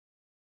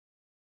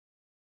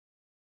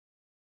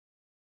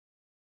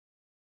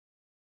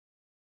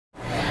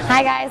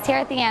Hi guys, here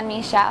at the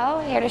Me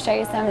Show, here to show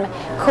you some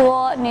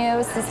cool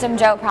new System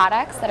Jo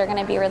products that are going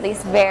to be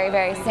released very,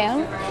 very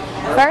soon.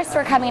 First,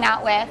 we're coming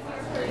out with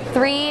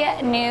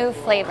 3 new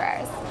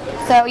flavors.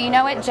 So you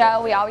know at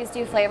Jo, we always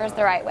do flavors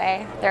the right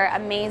way. They're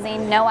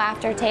amazing, no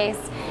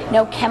aftertaste,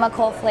 no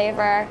chemical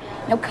flavor,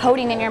 no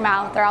coating in your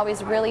mouth. They're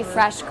always really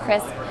fresh,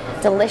 crisp,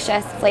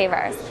 delicious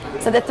flavors.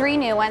 So the 3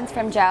 new ones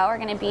from Jo are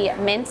going to be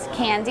mint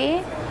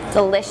candy,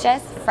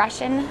 delicious, fresh.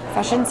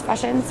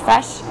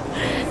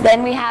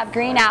 Then we have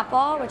green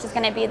apple, which is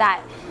going to be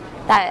that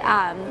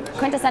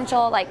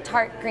quintessential like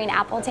tart green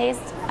apple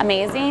taste,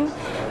 amazing.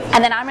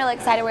 And then I'm really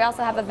excited, we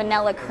also have a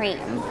vanilla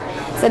cream.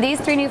 So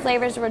these 3 new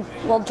flavors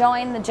will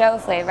join the Jo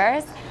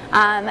flavors.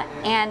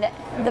 And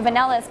the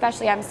vanilla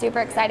especially, I'm super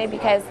excited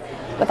because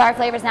with our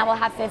flavors now we'll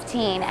have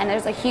 15, and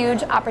there's a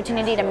huge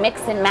opportunity to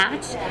mix and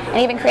match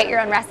and even create your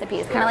own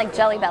recipes, kind of like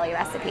Jelly Belly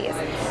recipes.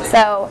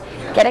 So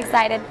get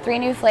excited, 3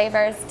 new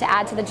flavors to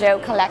add to the Jo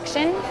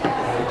collection.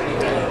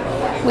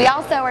 We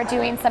also are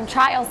doing some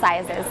trial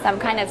sizes, some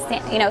kind of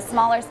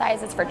smaller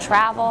sizes for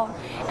travel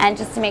and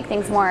just to make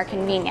things more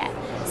convenient.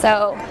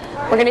 So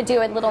we're going to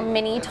do a little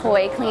mini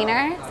toy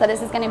cleaner. So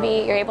this is going to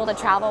be, you're able to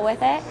travel with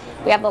it.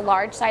 We have the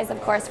large size, of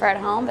course, for at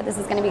home, but this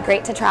is going to be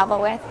great to travel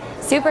with.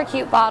 Super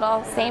cute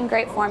bottle, same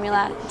great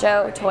formula,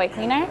 Jo toy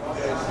cleaner.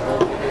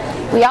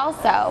 We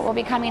also will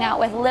be coming out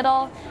with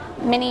little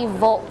mini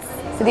volts.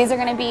 So these are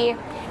going to be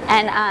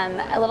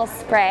a little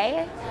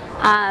spray,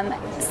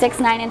 6,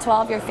 9, and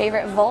 12, your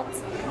favorite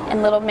volts,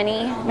 and little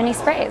mini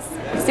sprays.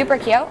 Super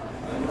cute.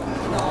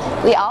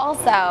 We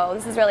also,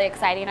 this is really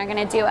exciting, are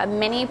going to do a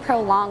mini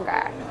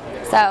prolonger.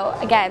 So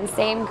again,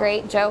 same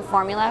great Jo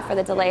formula for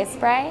the delay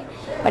spray,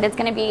 but it's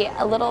going to be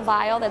a little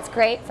vial that's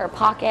great for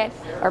pocket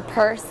or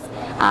purse,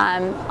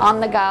 on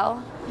the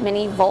go,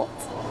 mini volt.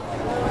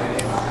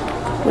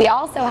 We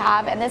also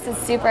have, and this is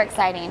super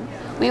exciting,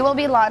 we will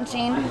be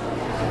launching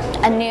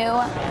a new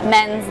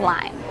men's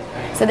line.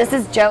 So this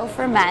is Jo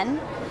for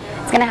men.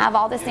 It's going to have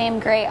all the same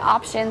great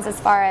options as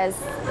far as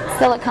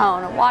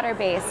silicone,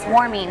 water-based,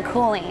 warming,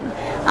 cooling,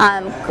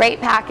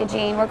 great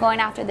packaging. We're going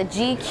after the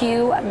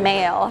GQ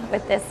male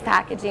with this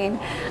packaging,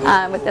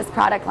 with this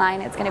product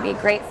line. It's going to be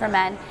great for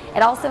men.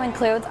 It also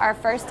includes our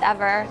first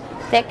ever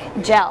thick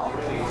gel.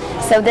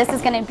 So this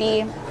is going to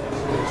be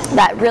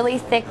that really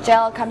thick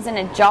gel, comes in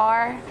a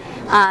jar.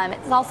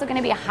 It's also going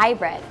to be a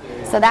hybrid.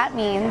 So that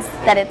means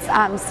that it's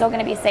still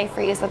going to be safe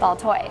for use with all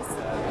toys.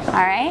 All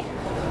right?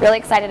 Really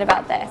excited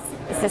about this.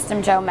 The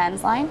System Jo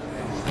men's line.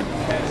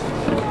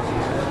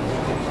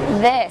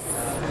 This,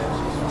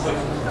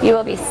 you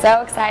will be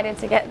so excited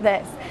to get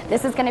this.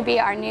 This is going to be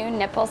our new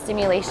nipple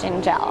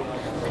stimulation gel.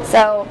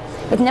 So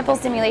with nipple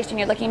stimulation,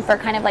 you're looking for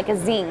kind of like a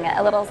zing,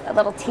 a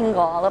little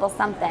tingle, a little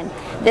something.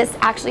 This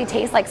actually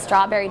tastes like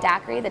strawberry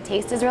daiquiri. The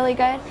taste is really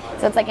good.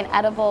 So it's like an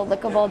edible,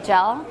 lickable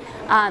gel.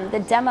 The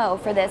demo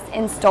for this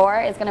in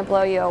store is going to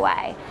blow you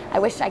away. I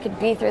wish I could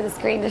be through the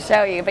screen to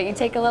show you, but you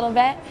take a little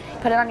bit,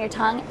 put it on your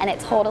tongue, and it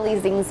totally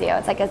zings you.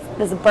 It's like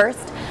this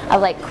burst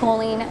of like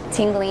cooling,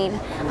 tingling,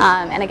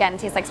 and again, it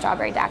tastes like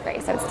strawberry daiquiri,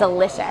 so it's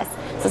delicious.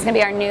 So it's going to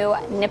be our new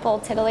nipple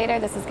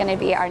titillator. This is going to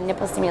be our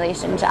nipple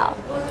stimulation gel.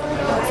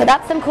 So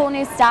that's some cool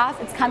new stuff.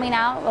 It's coming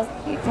out.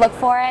 Look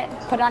for it.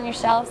 Put it on your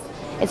shelves.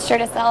 It's sure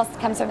to sell. It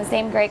comes from the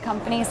same great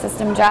company,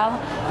 System Jo.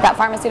 That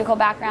pharmaceutical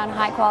background,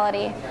 high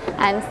quality,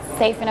 and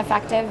safe and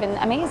effective and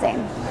amazing.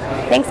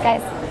 Thanks,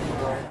 guys.